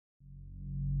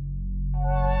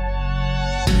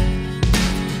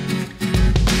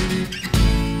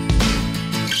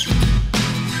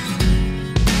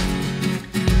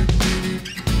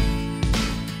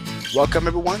Welcome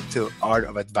everyone to Art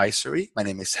of Advisory. My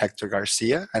name is Hector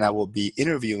Garcia and I will be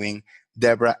interviewing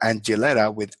Debra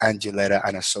Angilletta with Angilletta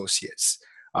and Associates.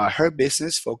 Her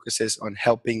business focuses on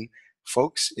helping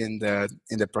folks in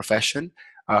the profession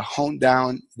hone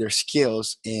down their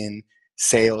skills in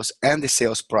sales and the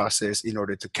sales process in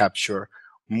order to capture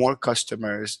more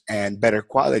customers and better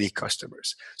quality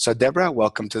customers. So Debra,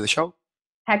 welcome to the show.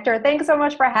 Hector, thanks so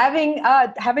much for having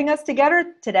us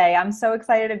together today. I'm so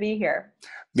excited to be here.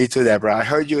 Me too, Debra. I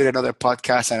heard you in another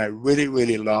podcast and I really,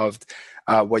 really loved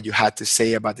what you had to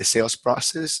say about the sales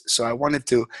process. So I wanted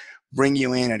to bring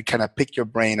you in and kind of pick your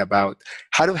brain about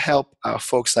how to help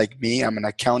folks like me. I'm an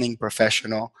accounting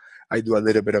professional. I do a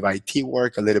little bit of IT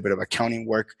work, a little bit of accounting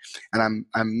work, and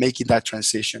I'm making that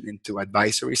transition into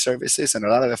advisory services. And a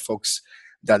lot of the folks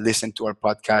that listen to our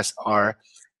podcast are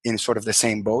in sort of the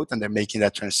same boat, and they're making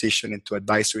that transition into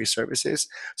advisory services.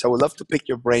 So I would love to pick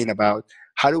your brain about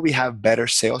how do we have better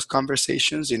sales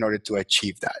conversations in order to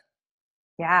achieve that?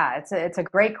 Yeah, it's a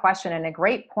great question and a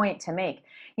great point to make.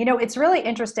 You know, it's really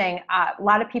interesting. A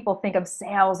lot of people think of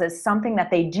sales as something that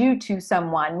they do to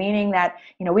someone, meaning that,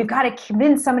 you know, we've got to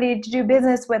convince somebody to do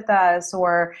business with us,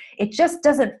 or it just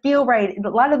doesn't feel right. A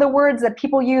lot of the words that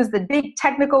people use, the big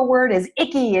technical word is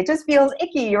icky. It just feels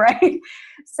icky, right?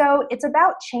 So it's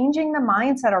about changing the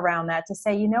mindset around that to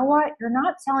say, you know what, you're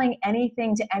not selling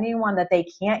anything to anyone that they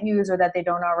can't use or that they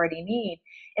don't already need.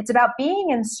 It's about being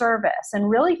in service and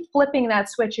really flipping that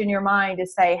switch in your mind to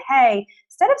say, hey,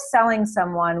 instead of selling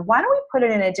someone, why don't we put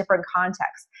it in a different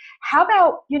context? How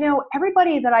about, you know,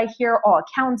 everybody that I hear,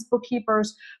 accountants,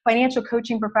 bookkeepers, financial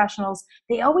coaching professionals,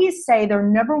 they always say their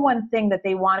number one thing that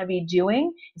they want to be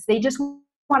doing is they just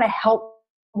want to help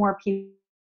more people.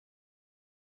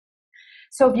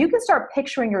 So if you can start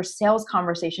picturing your sales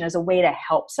conversation as a way to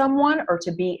help someone or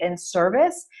to be in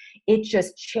service, it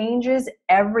just changes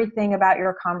everything about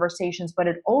your conversations, but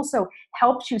it also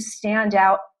helps you stand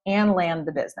out and land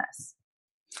the business.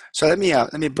 So let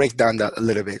me break down that a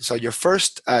little bit. So your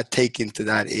first take into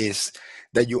that is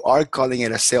that you are calling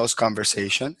it a sales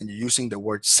conversation and you're using the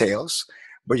word sales,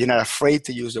 but you're not afraid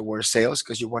to use the word sales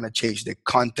because you want to change the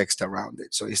context around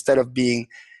it. So instead of being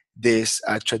this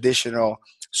traditional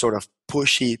sort of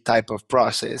pushy type of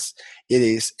process, it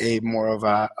is a more of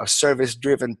a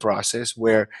service-driven process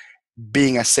where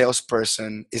being a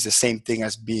salesperson is the same thing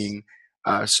as being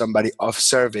somebody of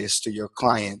service to your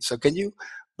client. So can you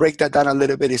break that down a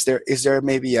little bit? Is there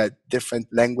maybe a different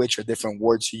language or different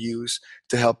words you use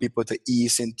to help people to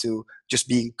ease into just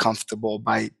being comfortable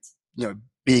by, you know,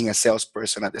 being a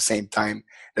salesperson at the same time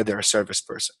that they're a service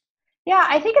person? Yeah,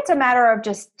 I think it's a matter of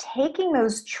just taking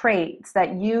those traits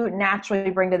that you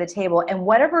naturally bring to the table and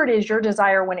whatever it is your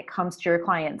desire when it comes to your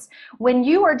clients. When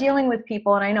you are dealing with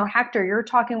people, and I know, Hector, you're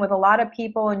talking with a lot of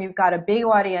people and you've got a big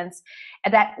audience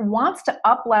that wants to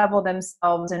up-level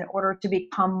themselves in order to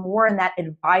become more in that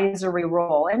advisory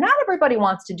role. And not everybody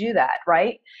wants to do that,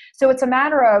 right? So it's a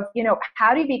matter of, you know,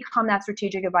 how do you become that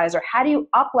strategic advisor? How do you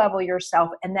up-level yourself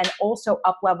and then also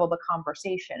up-level the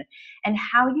conversation? And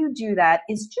how you do that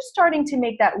is just starting to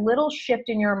make that little shift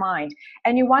in your mind.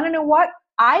 And you want to know what?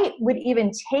 I would even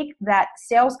take that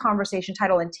sales conversation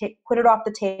title and put it off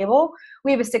the table. We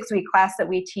have a 6-week class that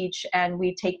we teach and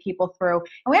we take people through,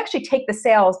 and we actually take the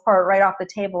sales part right off the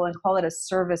table and call it a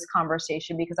service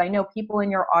conversation, because I know people in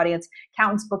your audience,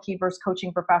 accountants, bookkeepers,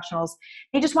 coaching professionals,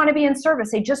 they just want to be in service.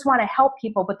 They just want to help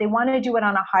people, but they want to do it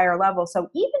on a higher level. So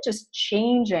even just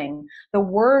changing the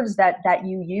words that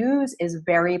you use is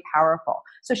very powerful.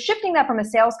 So shifting that from a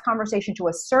sales conversation to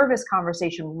a service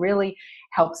conversation really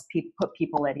helps put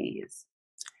people at ease.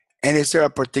 And is there a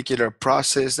particular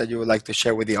process that you would like to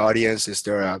share with the audience? Is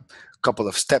there a couple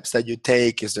of steps that you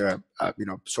take? Is there a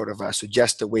sort of a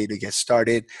suggested way to get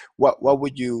started? How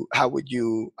would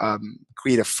you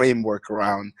create a framework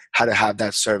around how to have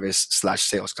that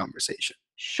service/sales conversation?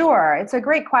 Sure. It's a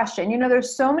great question. You know,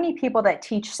 there's so many people that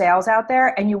teach sales out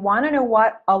there, and you want to know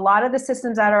what? A lot of the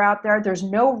systems that are out there, there's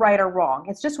no right or wrong.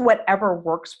 It's just whatever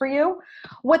works for you.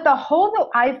 What the hole that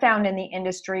I found in the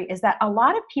industry is that a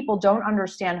lot of people don't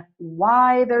understand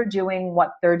why they're doing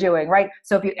what they're doing, right?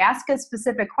 So if you ask a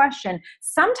specific question,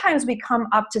 sometimes we come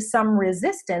up to some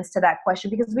resistance to that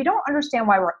question because we don't understand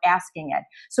why we're asking it.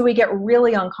 So we get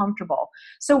really uncomfortable.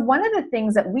 So one of the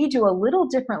things that we do a little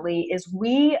differently is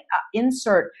we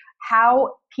insert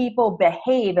how people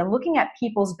behave and looking at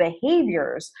people's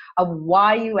behaviors of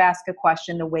why you ask a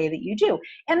question the way that you do.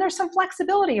 And there's some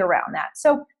flexibility around that.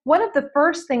 So one of the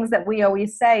first things that we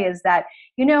always say is that,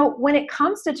 you know, when it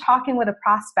comes to talking with a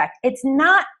prospect, it's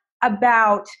not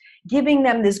about giving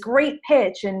them this great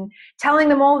pitch and telling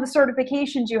them all the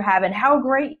certifications you have and how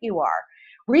great you are.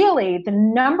 really the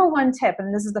number one tip,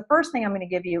 and this is the first thing I'm going to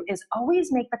give you, is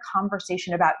always make the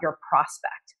conversation about your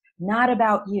prospect, not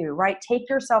about you, right? Take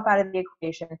yourself out of the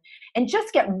equation and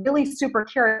just get really super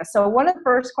curious. So one of the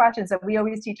first questions that we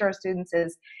always teach our students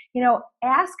is,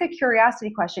 ask a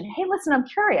curiosity question. Hey, listen, I'm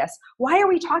curious. Why are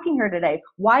we talking here today?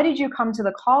 Why did you come to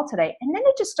the call today? And then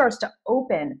it just starts to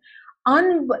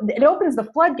it opens the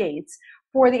floodgates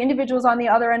for the individuals on the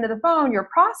other end of the phone, your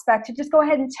prospect, to just go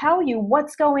ahead and tell you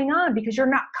what's going on, because you're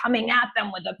not coming at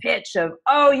them with a pitch of,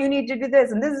 oh, you need to do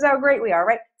this, and this is how great we are,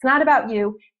 right? It's not about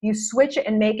you. You switch it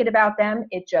and make it about them.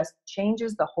 It just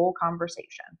changes the whole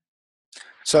conversation.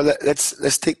 So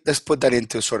let's put that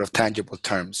into sort of tangible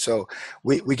terms. So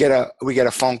we get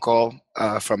a phone call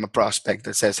from a prospect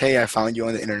that says, "Hey, I found you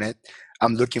on the internet.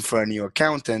 I'm looking for a new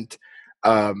accountant,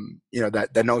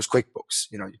 that knows QuickBooks.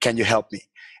 Can you help me?"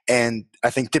 And I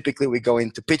think typically we go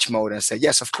into pitch mode and say,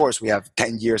 "Yes, of course, we have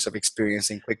 10 years of experience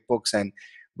in QuickBooks, and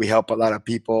we help a lot of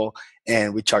people,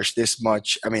 and we charge this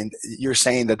much." I mean, you're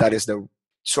saying that is the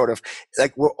sort of,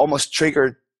 like, we're almost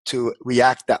triggered to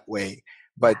react that way.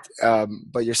 But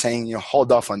you're saying,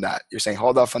 hold off on that. You're saying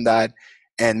hold off on that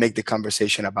and make the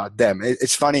conversation about them.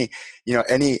 It's funny,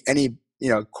 any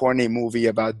corny movie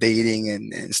about dating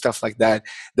and stuff like that,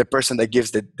 the person that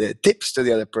gives the tips to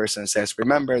the other person says,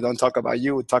 "Remember, don't talk about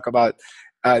you, talk about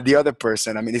the other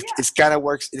person." I mean, it's kind of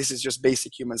works. This is just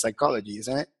basic human psychology,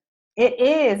 isn't it? It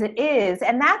is.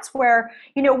 And that's where,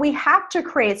 we have to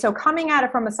create, so coming at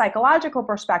it from a psychological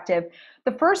perspective,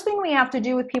 the first thing we have to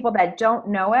do with people that don't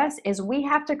know us is we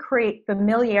have to create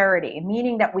familiarity,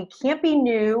 meaning that we can't be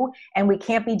new and we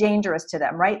can't be dangerous to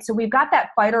them, right? So we've got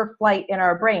that fight or flight in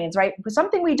our brains, right? For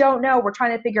something we don't know, we're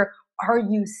trying to figure, are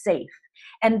you safe?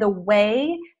 And the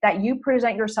way that you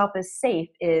present yourself as safe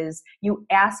is you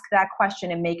ask that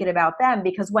question and make it about them,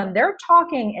 because when they're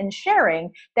talking and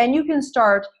sharing, then you can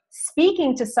start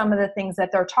speaking to some of the things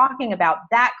that they're talking about.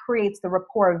 That creates the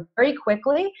rapport very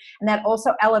quickly, and that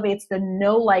also elevates the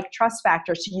know, like, trust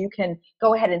factor, so you can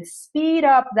go ahead and speed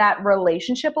up that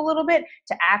relationship a little bit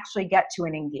to actually get to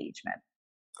an engagement.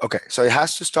 Okay, so it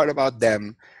has to start about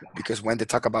them, because when they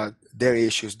talk about their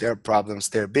issues, their problems,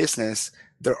 their business,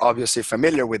 they're obviously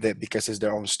familiar with it because it's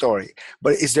their own story.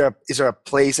 But is there a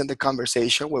place in the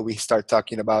conversation where we start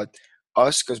talking about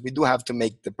us? Because we do have to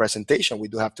make the presentation, we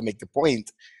do have to make the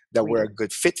point that we're a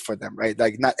good fit for them, right?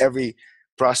 Like, not every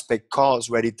prospect calls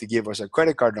ready to give us a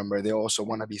credit card number. They also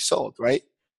want to be sold, right?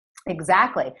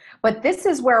 Exactly. But this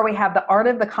is where we have the art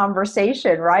of the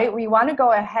conversation, right? We want to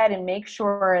go ahead and make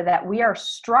sure that we are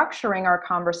structuring our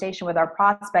conversation with our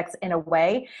prospects in a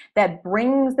way that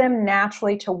brings them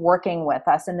naturally to working with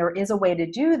us. And there is a way to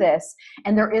do this,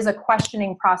 and there is a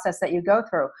questioning process that you go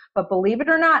through. But believe it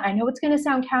or not, I know it's going to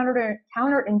sound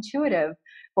counterintuitive,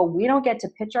 but we don't get to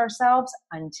pitch ourselves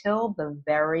until the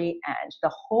very end. The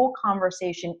whole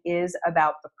conversation is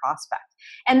about the prospect.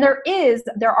 And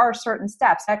there are certain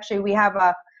steps. Actually, we have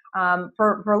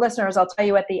for listeners, I'll tell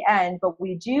you at the end, but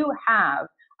we do have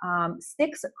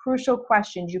 6 crucial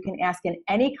questions you can ask in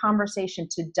any conversation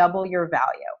to double your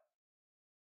value.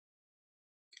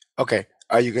 Okay.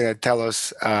 Are you going to tell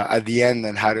us at the end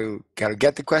and how to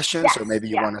get the questions? Yes, or maybe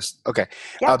you want us? Okay.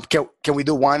 Yep. Can we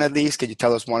do one at least? Can you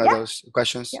tell us one of those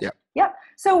questions? Yep.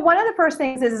 So one of the first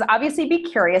things is obviously be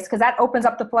curious, because that opens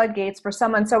up the floodgates for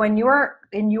someone. So in your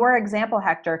example,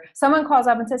 Hector, someone calls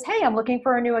up and says, "Hey, I'm looking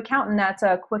for a new accountant that's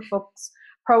a QuickBooks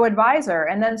Pro advisor."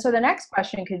 And then so the next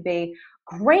question could be,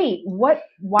 "Great. Why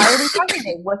are we talking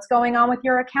today? What's going on with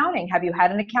your accounting? Have you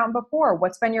had an accountant before?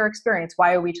 What's been your experience?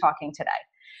 Why are we talking today?"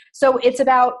 So it's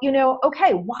about,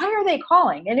 okay, why are they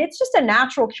calling? And it's just a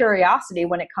natural curiosity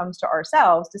when it comes to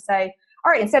ourselves to say,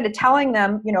 all right, instead of telling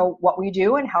them, what we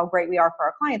do and how great we are for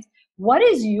our clients, what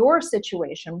is your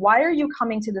situation? Why are you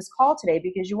coming to this call today?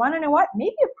 Because you want to know what?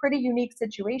 Maybe a pretty unique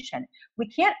situation. We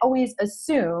can't always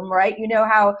assume, right? You know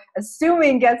how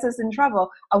assuming gets us in trouble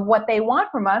of what they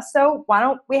want from us. So why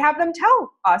don't we have them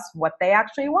tell us what they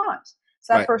actually want?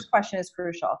 So that first question is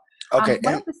crucial. Okay.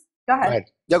 Go ahead.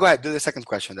 Yeah, go ahead. Do the second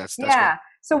question. That's yeah. Great.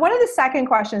 So one of the second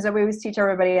questions that we always teach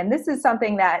everybody, and this is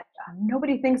something that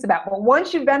nobody thinks about, but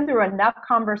once you've been through enough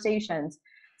conversations,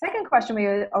 second question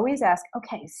we always ask,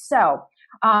 okay, so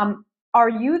are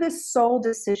you the sole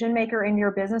decision maker in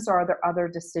your business, or are there other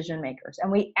decision makers? And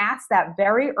we ask that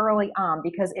very early on,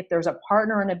 because if there's a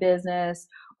partner in a business,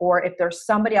 or if there's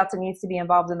somebody else that needs to be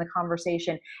involved in the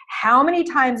conversation, how many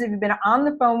times have you been on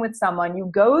the phone with someone, you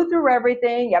go through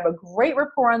everything, you have a great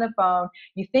rapport on the phone,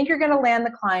 you think you're going to land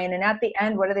the client, and at the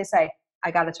end, what do they say?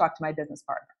 "I got to talk to my business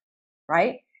partner,"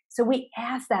 right? So we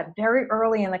ask that very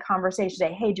early in the conversation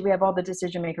today. Hey, do we have all the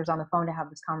decision makers on the phone to have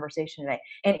this conversation today?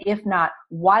 And if not,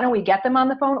 why don't we get them on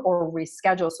the phone or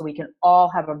reschedule so we can all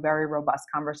have a very robust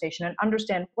conversation and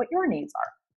understand what your needs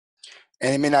are?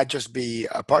 And it may not just be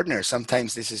a partner.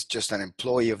 Sometimes this is just an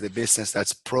employee of the business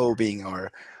that's probing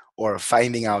or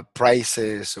finding out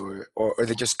prices, or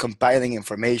they're just compiling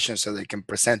information so they can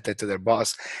present it to their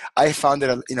boss. I found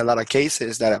it in a lot of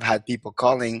cases that I've had people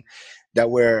calling that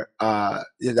were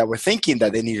thinking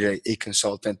that they needed a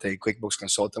consultant, a QuickBooks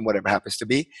consultant, whatever it happens to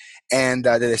be, and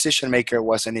the decision maker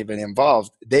wasn't even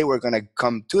involved. They were going to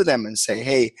come to them and say,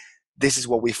 "Hey, this is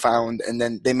what we found," and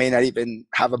then they may not even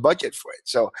have a budget for it.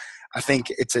 So I think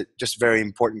it's a just very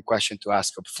important question to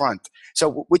ask up front.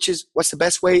 So what's the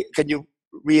best way? Can you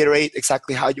reiterate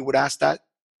exactly how you would ask that?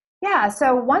 Yeah,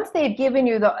 so once they've given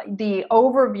you the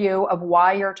overview of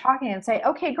why you're talking, and say,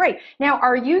 okay, great. Now,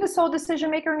 are you the sole decision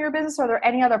maker in your business? Are there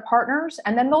any other partners?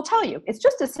 And then they'll tell you. It's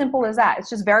just as simple as that. It's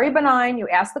just very benign. You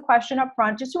ask the question up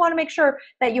front. Just you want to make sure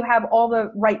that you have all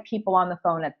the right people on the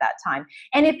phone at that time.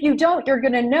 And if you don't, you're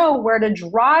going to know where to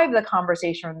drive the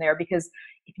conversation from there, because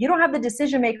if you don't have the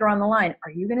decision maker on the line,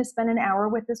 are you going to spend an hour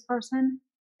with this person?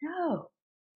 No.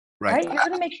 Right. Right? You're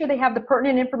going to make sure they have the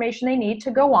pertinent information they need to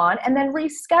go on, and then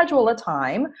reschedule a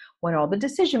time when all the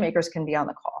decision makers can be on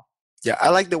the call. Yeah, I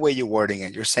like the way you're wording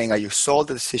it. You're saying, are you sole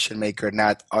the decision maker,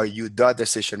 not are you the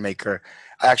decision maker?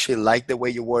 I actually like the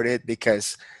way you word it,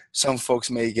 because some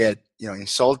folks may get,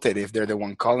 insulted if they're the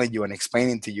one calling you and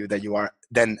explaining to you that you are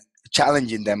then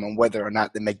challenging them on whether or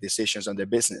not they make decisions on their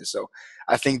business. So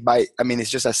I think it's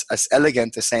just as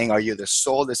elegant as saying, are you the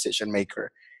sole decision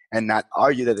maker, and not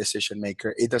are you the decision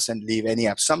maker? It doesn't leave any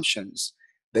assumptions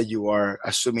that you are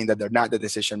assuming that they're not the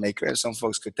decision maker, and some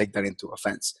folks could take that into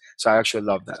offense. So I actually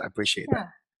love that. I appreciate that.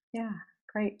 Yeah,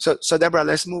 great. So Debra,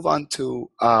 let's move on to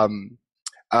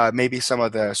maybe some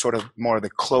of the sort of more of the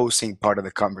closing part of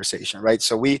the conversation, right?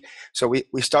 So we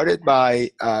started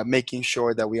by making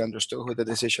sure that we understood who the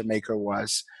decision maker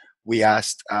was. We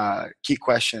asked key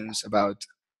questions about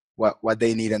what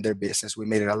they need in their business. We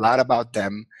made it a lot about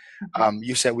them.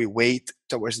 You said we wait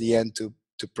towards the end to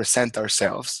present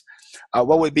ourselves.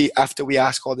 What would be after we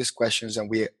ask all these questions and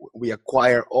we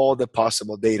acquire all the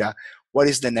possible data? What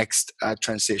is the next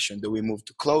transition? Do we move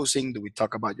to closing? Do we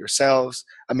talk about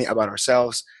about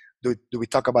ourselves? Do we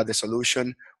talk about the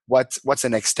solution? What's the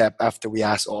next step after we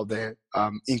ask all the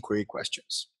inquiry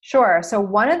questions? Sure. So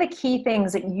one of the key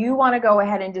things that you want to go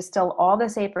ahead and distill all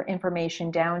this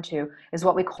information down to is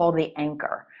what we call the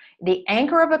anchor. The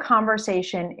anchor of a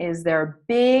conversation is their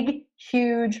big,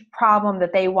 huge problem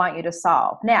that they want you to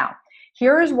solve. Now,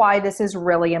 here's why this is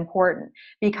really important,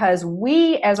 because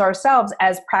we as ourselves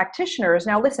as practitioners,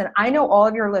 now listen, I know all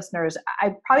of your listeners,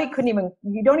 I probably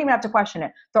you don't even have to question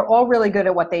it. They're all really good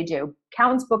at what they do.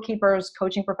 Accountants, bookkeepers,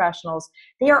 coaching professionals,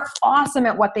 they are awesome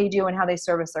at what they do and how they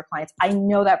service their clients. I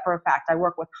know that for a fact. I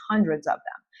work with hundreds of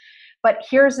them. But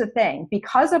here's the thing,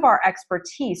 because of our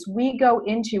expertise, we go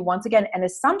into, once again, an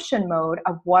assumption mode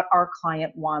of what our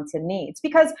client wants and needs,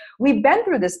 because we've been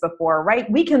through this before, right?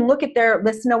 We can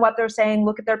listen to what they're saying,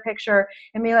 look at their picture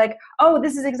and be like, oh,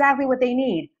 this is exactly what they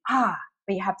need. But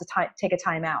you have to take a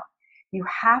time out. You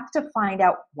have to find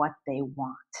out what they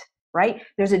want, right?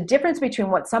 There's a difference between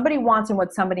what somebody wants and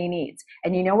what somebody needs.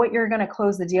 And you know what you're going to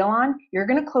close the deal on? You're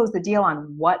going to close the deal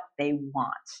on what they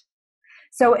want.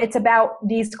 So it's about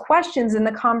these questions in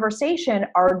the conversation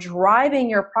are driving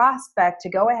your prospect to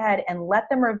go ahead and let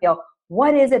them reveal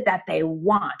what is it that they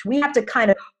want. We have to kind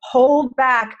of hold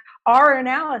back our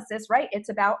analysis, right? It's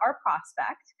about our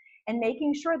prospect and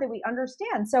making sure that we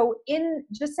understand. So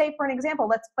just say for an example,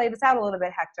 let's play this out a little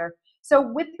bit, Hector.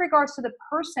 So with regards to the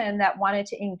person that wanted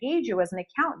to engage you as an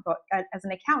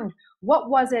accountant, what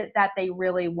was it that they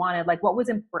really wanted? Like, what was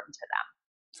important to them?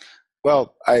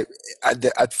 Well,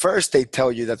 at first they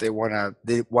tell you that they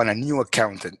want a new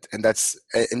accountant, and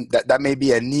that may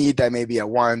be a need, that may be a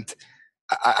want.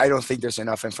 I don't think there's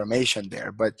enough information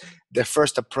there, but the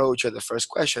first approach or the first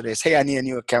question is, hey, I need a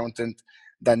new accountant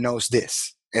that knows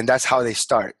this, and that's how they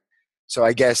start. So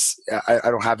I guess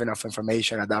I don't have enough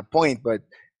information at that point, but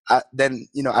then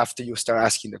after you start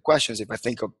asking the questions, if I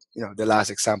think of the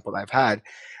last example I've had,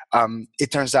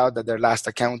 it turns out that their last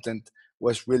accountant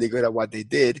was really good at what they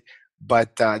did,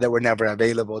 but they were never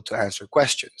available to answer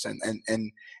questions. And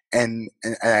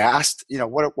I asked,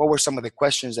 what were some of the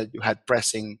questions that you had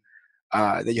pressing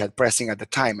at the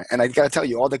time? And I got to tell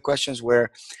you, all the questions were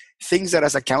things that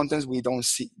as accountants we don't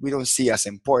see as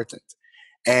important,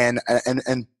 and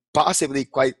possibly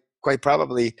quite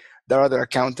probably the other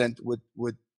accountant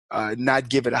would not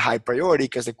give it a high priority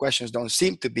because the questions don't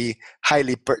seem to be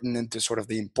highly pertinent to sort of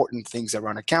the important things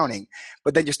around accounting.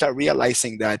 But then you start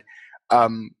realizing that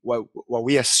what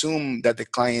we assume that the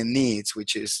client needs,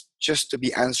 which is just to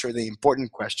be answered the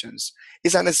important questions,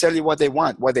 is not necessarily what they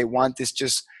want. What they want is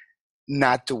just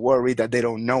not to worry that they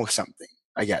don't know something,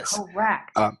 I guess.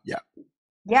 Correct. Yeah.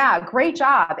 Yeah, great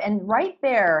job. And right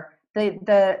there,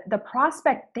 the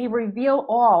prospect, they reveal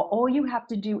all you have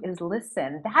to do is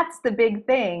listen. That's the big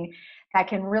thing that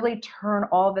can really turn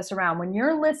all this around when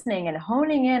you're listening and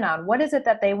honing in on what is it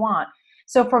that they want.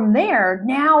 So from there,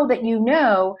 now that you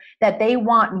know that they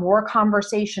want more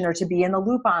conversation or to be in the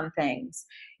loop on things,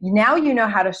 now you know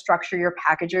how to structure your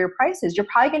package or your prices. You're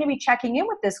probably going to be checking in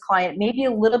with this client maybe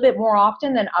a little bit more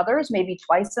often than others, maybe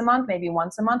twice a month, maybe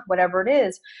once a month, whatever it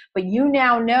is. But you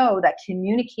now know that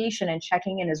communication and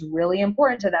checking in is really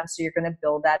important to them. So you're going to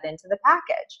build that into the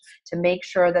package to make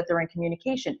sure that they're in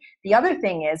communication. The other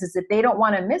thing is if they don't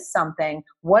want to miss something,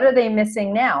 what are they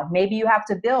missing now? Maybe you have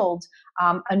to build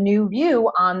a new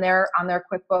view on their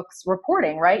QuickBooks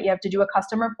reporting, right? You have to do a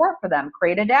custom report for them,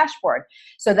 create a dashboard.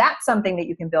 So that's something that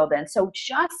you can build in. So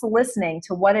just listening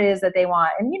to what it is that they want.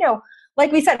 And,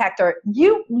 like we said, Hector,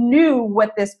 you knew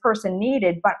what this person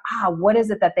needed, but what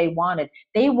is it that they wanted?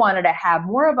 They wanted to have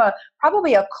more of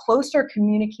probably a closer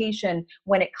communication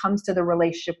when it comes to the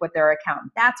relationship with their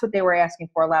accountant. That's what they were asking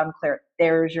for, loud and clear.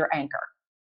 There's your anchor.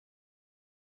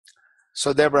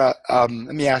 So Debra, let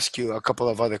me ask you a couple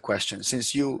of other questions.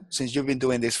 Since you've been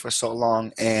doing this for so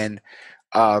long and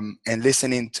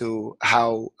listening to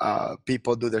how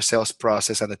people do their sales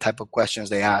process and the type of questions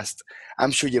they asked,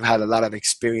 I'm sure you've had a lot of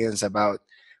experience about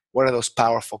what are those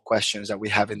powerful questions that we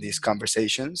have in these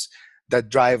conversations that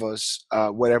drive us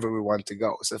wherever we want to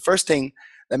go. So the first thing,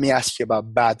 let me ask you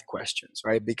about bad questions,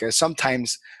 right? Because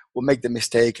sometimes we'll make the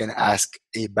mistake and ask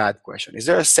a bad question. Is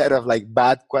there a set of like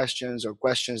bad questions or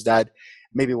questions that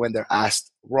maybe when they're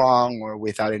asked wrong or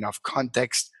without enough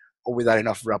context or without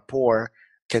enough rapport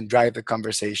can drive the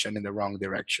conversation in the wrong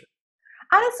direction?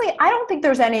 Honestly, I don't think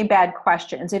there's any bad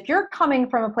questions. If you're coming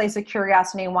from a place of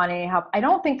curiosity and wanting to help, I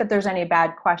don't think that there's any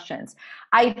bad questions.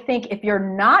 I think if you're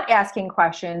not asking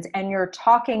questions and you're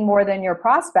talking more than your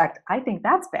prospect, I think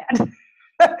that's bad.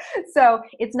 So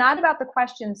it's not about the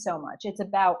question so much. It's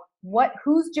about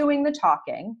who's doing the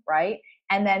talking, right?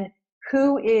 And then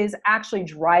who is actually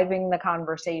driving the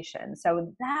conversation.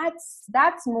 So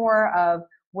that's more of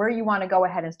where you want to go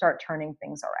ahead and start turning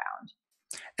things around.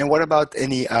 And what about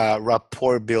any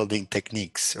rapport building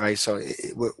techniques, right? So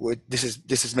this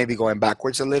is maybe going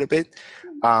backwards a little bit.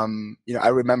 I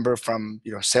remember from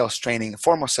sales training,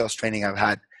 formal sales training I've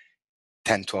had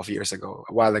 10, 12 years ago,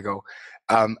 a while ago.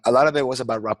 A lot of it was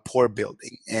about rapport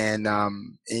building. And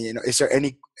is there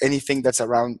anything that's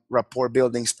around rapport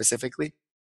building specifically?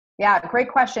 Yeah, great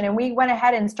question. And we went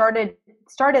ahead and started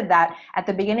that at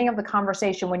the beginning of the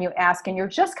conversation when you ask, and you're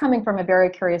just coming from a very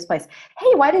curious place.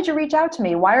 Hey, why did you reach out to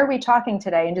me? Why are we talking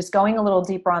today? And just going a little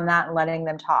deeper on that and letting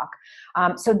them talk.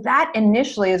 So that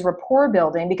initially is rapport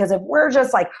building, because if we're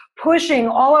just like pushing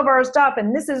all of our stuff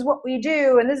and this is what we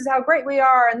do and this is how great we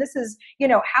are and this is,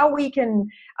 how we can,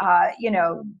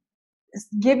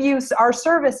 give you our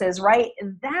services, right?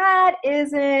 That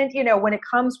isn't, when it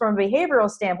comes from a behavioral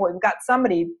standpoint, we've got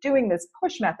somebody doing this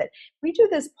push method. We do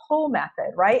this pull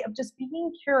method, right? Of just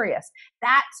being curious.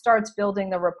 That starts building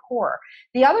the rapport.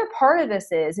 The other part of this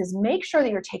is make sure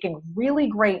that you're taking really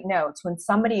great notes when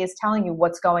somebody is telling you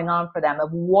what's going on for them,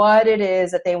 of what it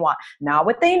is that they want, not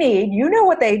what they need. You know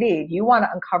what they need. You want to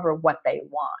uncover what they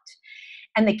want.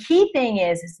 And the key thing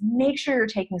is make sure you're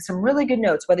taking some really good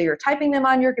notes, whether you're typing them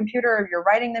on your computer or you're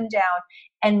writing them down,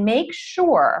 and make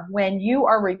sure when you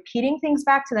are repeating things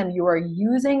back to them, you are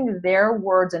using their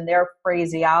words and their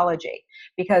phraseology,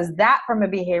 because that from a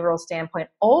behavioral standpoint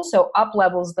also up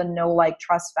levels the know, like,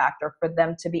 trust factor for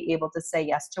them to be able to say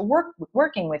yes to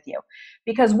working with you.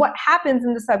 Because what happens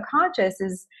in the subconscious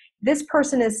is this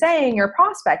person is saying, your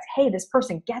prospect, hey, this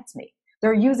person gets me.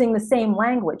 They're using the same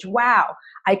language. Wow,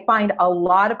 I find a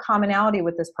lot of commonality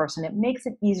with this person. It makes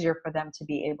it easier for them to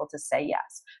be able to say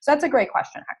yes. So that's a great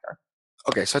question, Hector.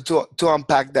 Okay, so to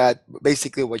unpack that,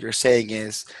 basically what you're saying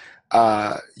is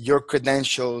your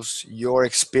credentials, your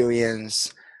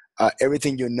experience,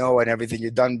 everything you know and everything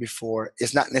you've done before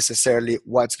is not necessarily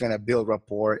what's going to build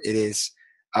rapport. It is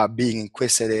being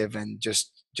inquisitive and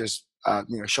just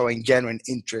showing genuine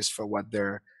interest for what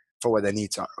their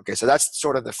needs are. Okay, so that's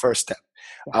sort of the first step.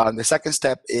 Yeah. The second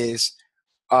step is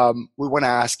we want to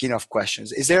ask enough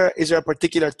questions. Is there a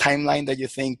particular timeline that you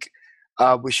think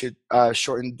we should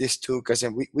shorten this too, because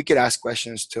then we could ask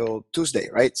questions till Tuesday,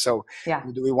 right? So Yeah.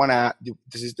 do we want to do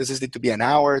does this need to be an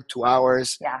hour, 2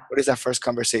 hours? Yeah. What is that first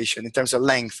conversation in terms of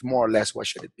length, more or less? What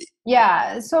should it be?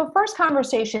 Yeah. So first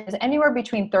conversation is anywhere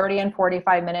between 30 and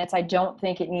 45 minutes. I don't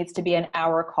think it needs to be an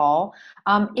hour call.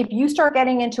 If you start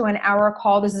getting into an hour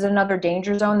call, this is another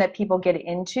danger zone that people get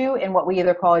into in what we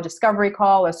either call a discovery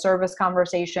call, a service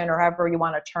conversation, or however you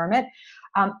want to term it.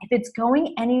 If it's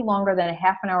going any longer than a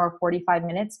half an hour, 45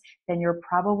 minutes, then you're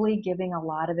probably giving a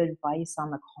lot of advice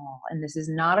on the call. And this is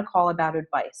not a call about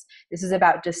advice. This is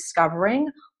about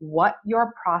discovering what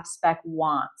your prospect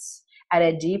wants at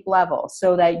a deep level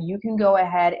so that you can go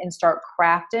ahead and start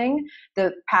crafting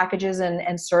the packages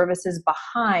and services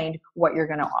behind what you're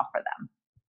going to offer them.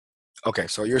 Okay,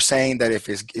 so you're saying that if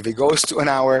it goes to an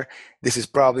hour, this is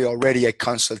probably already a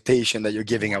consultation that you're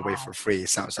giving away for free, it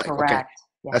sounds like. Okay, Correct.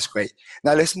 Yeah. that's great.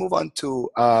 Now let's move on to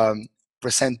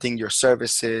presenting your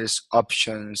services,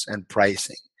 options, and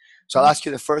pricing. So I'll ask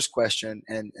you the first question,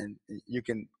 and you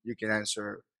can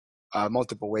answer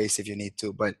multiple ways if you need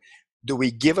to. But do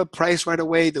we give a price right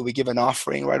away? Do we give an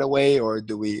offering right away, or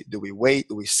do we wait?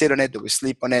 Do we sit on it? Do we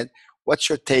sleep on it? What's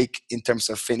your take in terms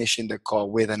of finishing the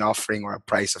call with an offering or a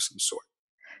price of some sort?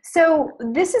 So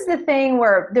this is the thing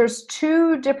where there's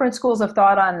two different schools of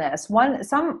thought on this. One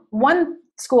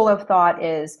school of thought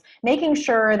is making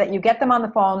sure that you get them on the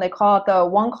phone. They call it the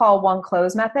one call, one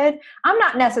close method. I'm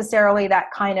not necessarily that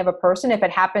kind of a person. If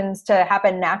it happens to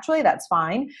happen naturally, that's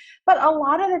fine. But a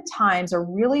lot of the times, a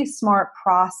really smart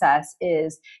process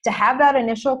is to have that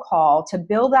initial call, to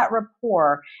build that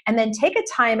rapport, and then take a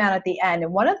time out at the end.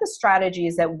 And one of the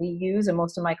strategies that we use and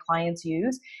most of my clients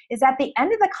use is at the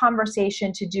end of the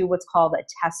conversation to do what's called a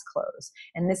test close.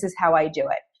 And this is how I do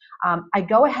it. I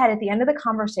go ahead at the end of the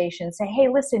conversation and say, hey,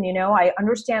 listen, I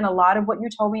understand a lot of what you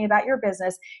told me about your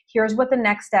business. Here's what the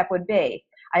next step would be.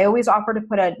 I always offer to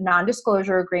put a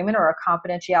non-disclosure agreement or a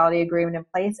confidentiality agreement in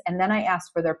place, and then I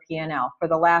ask for their P&L for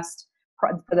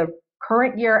the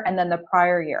current year and then the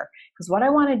prior year. Because what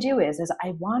I want to do is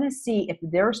I want to see if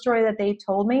their story that they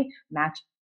told me matches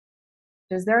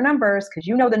their numbers, because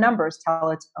the numbers tell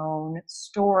its own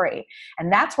story.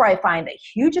 And that's where I find the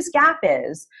hugest gap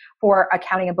is for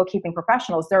accounting and bookkeeping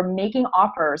professionals. They're making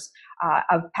offers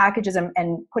of packages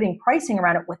and putting pricing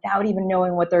around it without even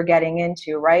knowing what they're getting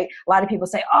into, right? A lot of people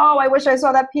say, oh, I wish I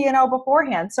saw that P&L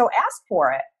beforehand. So ask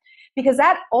for it, because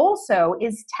that also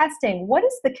is testing what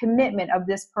is the commitment of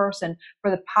this person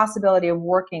for the possibility of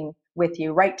working with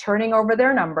you, right? Turning over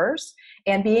their numbers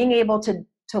and being able to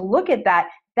look at that.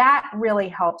 That really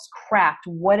helps craft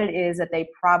what it is that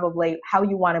how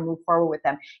you want to move forward with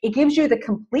them. It gives you the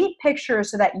complete picture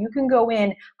so that you can go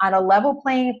in on a level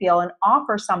playing field and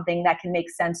offer something that can make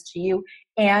sense to you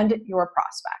and your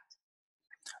prospect.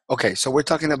 Okay, so we're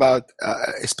talking about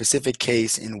a specific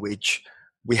case in which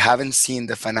we haven't seen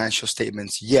the financial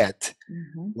statements yet.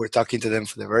 Mm-hmm. We're talking to them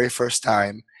for the very first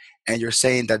time. And you're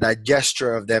saying that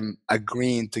gesture of them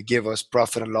agreeing to give us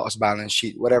profit and loss balance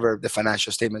sheet, whatever the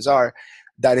financial statements are,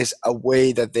 that is a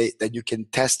way that you can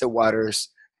test the waters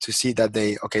to see that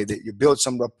you build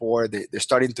some rapport, they're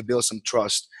starting to build some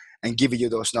trust, and giving you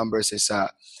those numbers is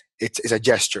a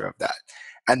gesture of that.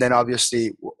 And then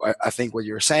obviously, I think what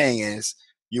you're saying is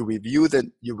you review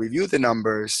the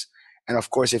numbers, and of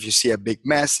course, if you see a big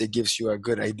mess, it gives you a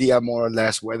good idea more or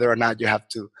less whether or not you have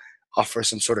to offer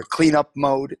some sort of cleanup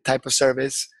mode type of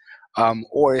service.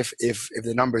 Or if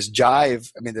the numbers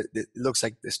jive, it looks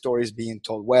like the story is being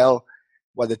told well,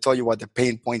 what they told you, what the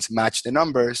pain points match the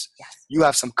numbers, yes. You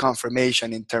have some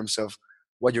confirmation in terms of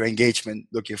what your engagement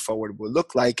looking forward will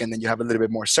look like, and then you have a little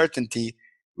bit more certainty,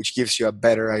 which gives you a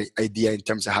better idea in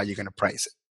terms of how you're going to price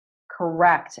it.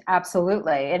 Correct.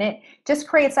 Absolutely. And it just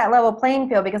creates that level playing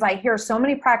field, because I hear so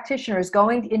many practitioners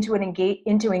going into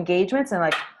engagements and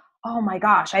like, oh my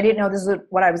gosh, I didn't know this is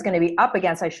what I was going to be up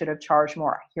against. I should have charged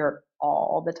more. I hear it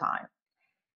all the time.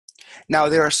 Now,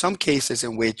 there are some cases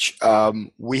in which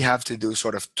we have to do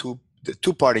sort of the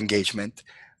two-part engagement,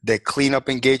 the cleanup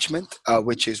engagement,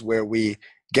 which is where we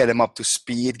get them up to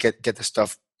speed, get the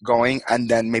stuff going, and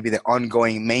then maybe the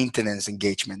ongoing maintenance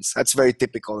engagements. That's very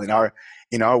typical in our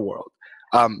world.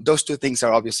 Those two things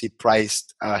are obviously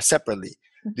priced separately.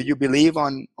 Do you believe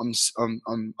on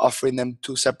offering them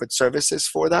two separate services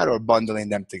for that, or bundling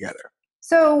them together?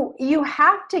 So you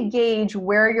have to gauge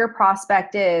where your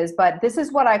prospect is, but this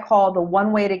is what I call the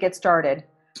one way to get started.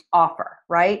 offer,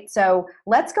 right? So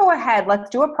let's go ahead, let's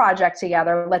do a project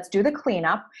together, let's do the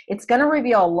cleanup. It's going to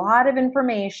reveal a lot of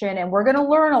information and we're going to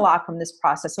learn a lot from this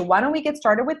process. So why don't we get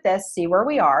started with this, see where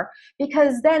we are,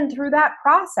 because then through that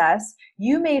process,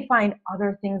 you may find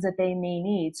other things that they may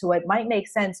need. So it might make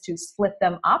sense to split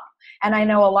them up. And I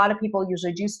know a lot of people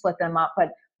usually do split them up, but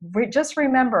just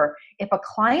remember, if a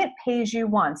client pays you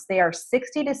once, they are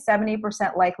 60 to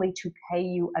 70% likely to pay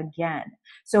you again.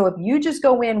 So if you just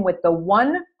go in with the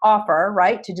one offer,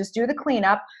 right, to just do the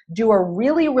cleanup, do a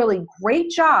really, really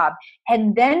great job,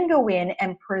 and then go in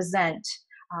and present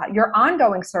your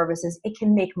ongoing services, it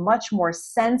can make much more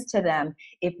sense to them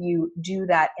if you do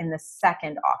that in the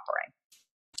second offering.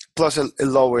 Plus, it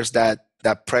lowers that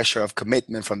pressure of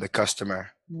commitment from the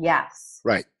customer. Yes.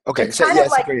 Right. Okay. It's So kind yeah, of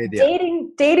it's a like great idea.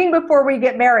 dating before we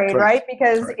get married, Correct. right?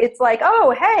 Because Correct. it's like,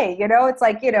 oh, hey, it's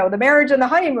like, the marriage and the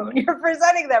honeymoon, you're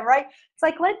presenting them, right? It's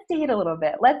like, let's date a little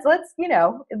bit. Let's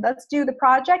do the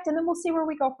project and then we'll see where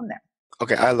we go from there.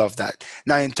 Okay, I love that.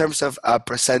 Now, in terms of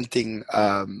presenting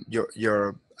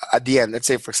your at the end, let's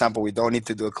say, for example, we don't need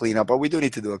to do a cleanup, or we do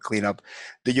need to do a cleanup.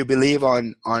 Do you believe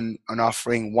on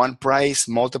offering one price,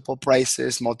 multiple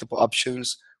prices, multiple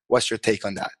options? What's your take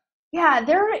on that? Yeah,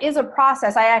 there is a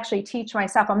process I actually teach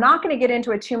myself. I'm not going to get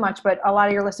into it too much, but a lot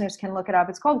of your listeners can look it up.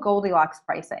 It's called Goldilocks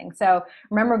pricing. So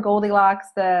remember Goldilocks,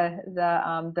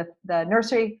 the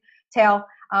nursery tale,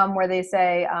 where they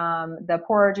say the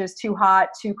porridge is too hot,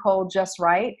 too cold, just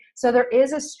right. So there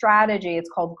is a strategy. It's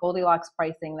called Goldilocks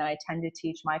pricing that I tend to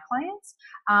teach my clients.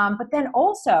 But then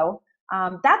also,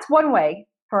 that's one way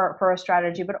for a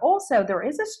strategy, but also there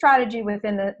is a strategy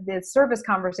within the service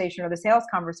conversation or the sales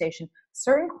conversation,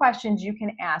 certain questions you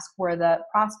can ask where the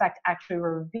prospect actually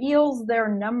reveals their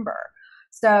number.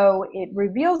 So it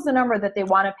reveals the number that they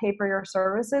want to pay for your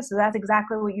services. So that's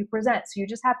exactly what you present. So you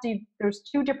just have to, there's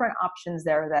two different options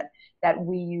there that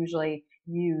we usually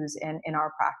use in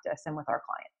our practice and with our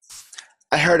clients.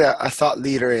 I heard a thought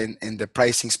leader in the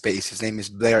pricing space. His name is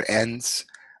Blair Enns.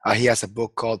 He has a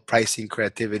book called Pricing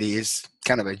Creativity. He's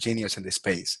kind of a genius in this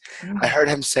space. I heard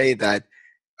him say that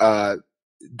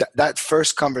that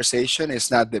first conversation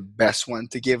is not the best one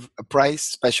to give a price,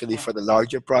 especially for the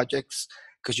larger projects,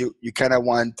 because you kind of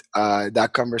want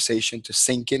that conversation to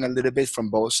sink in a little bit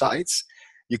from both sides.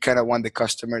 You kind of want the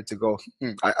customer to go,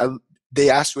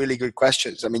 they ask really good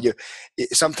questions. I mean,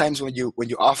 sometimes when you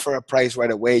offer a price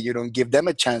right away, you don't give them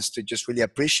a chance to just really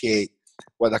appreciate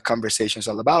what the conversation is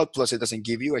all about. Plus, it doesn't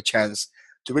give you a chance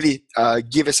to really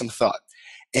give it some thought.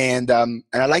 And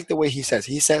I like the way he says.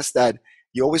 He says that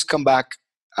you always come back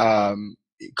and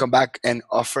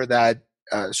offer that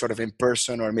sort of in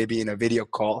person or maybe in a video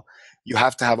call. You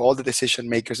have to have all the decision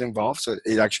makers involved, so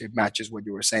it actually matches what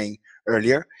you were saying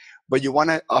earlier. But you want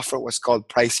to offer what's called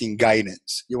pricing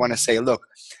guidance. You want to say, look,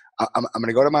 I'm going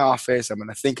to go to my office. I'm going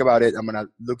to think about it. I'm going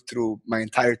to look through my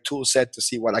entire tool set to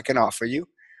see what I can offer you.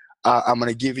 I'm going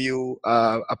to give you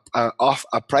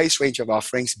a price range of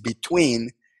offerings between,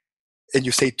 and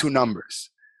you say two numbers,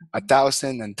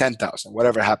 1,000 and 10,000,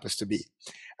 whatever it happens to be.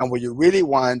 And what you really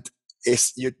want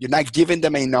is you're not giving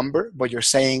them a number, but you're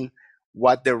saying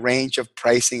what the range of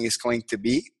pricing is going to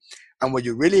be. And what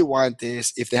you really want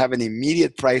is if they have an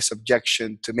immediate price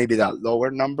objection to maybe that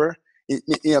lower number,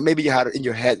 maybe you had it in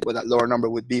your head what that lower number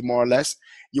would be more or less.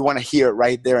 You want to hear it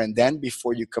right there and then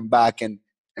before you come back and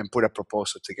put a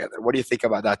proposal together. What do you think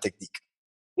about that technique?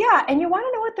 Yeah, and you want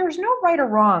to know what? There's no right or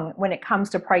wrong when it comes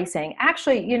to pricing.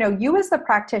 Actually, you as the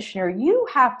practitioner, you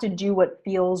have to do what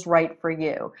feels right for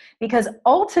you, because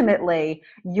ultimately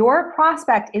your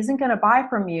prospect isn't going to buy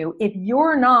from you if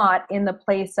you're not in the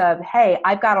place of, hey,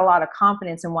 I've got a lot of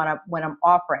confidence in what I'm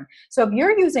offering. So if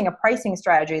you're using a pricing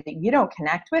strategy that you don't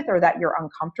connect with or that you're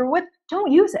uncomfortable with, don't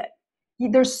use it.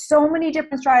 There's so many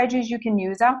different strategies you can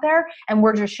use out there, and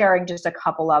we're just sharing just a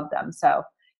couple of them. So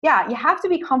yeah, you have to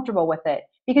be comfortable with it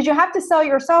because you have to sell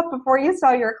yourself before you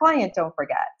sell your client, don't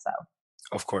forget. So,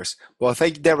 of course. Well,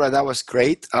 thank you, Debra. That was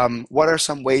great. What are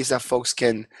some ways that folks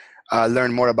can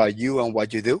learn more about you and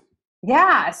what you do?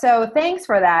 Yeah, so thanks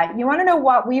for that. You want to know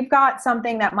what? We've got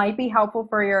something that might be helpful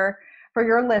for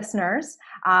your listeners,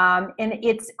 and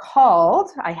it's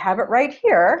called, I have it right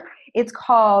here, it's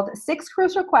called 6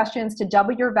 Crucial Questions to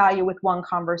Double Your Value with One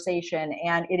Conversation.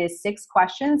 And it is 6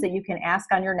 questions that you can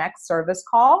ask on your next service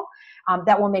call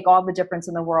that will make all the difference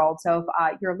in the world. So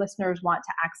if your listeners want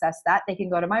to access that, they can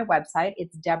go to my website.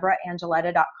 It's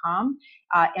debraangilletta.com.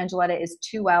 Angilletta is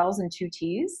 2 L's and 2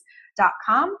 T's.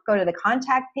 .com. Go to the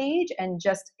contact page and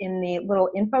just in the little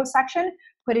info section,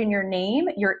 put in your name,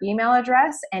 your email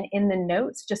address, and in the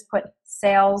notes, just put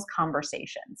sales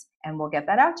conversations, and we'll get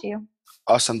that out to you.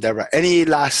 Awesome, Deborah. Any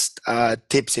last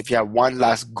tips? If you have one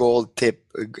last gold tip,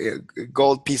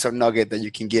 gold piece of nugget that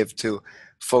you can give to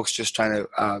folks just trying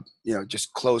to,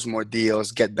 just close more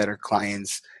deals, get better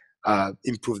clients,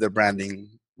 improve their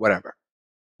branding, whatever.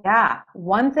 Yeah,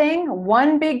 one thing,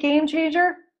 one big game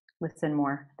changer, listen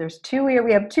more.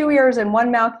 We have two ears and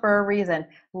one mouth for a reason.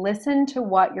 Listen to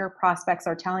what your prospects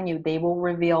are telling you. They will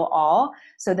reveal all.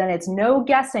 So then it's no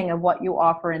guessing of what you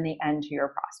offer in the end to your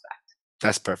prospect.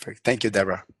 That's perfect. Thank you,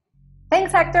 Deborah.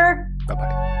 Thanks, Hector.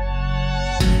 Bye-bye.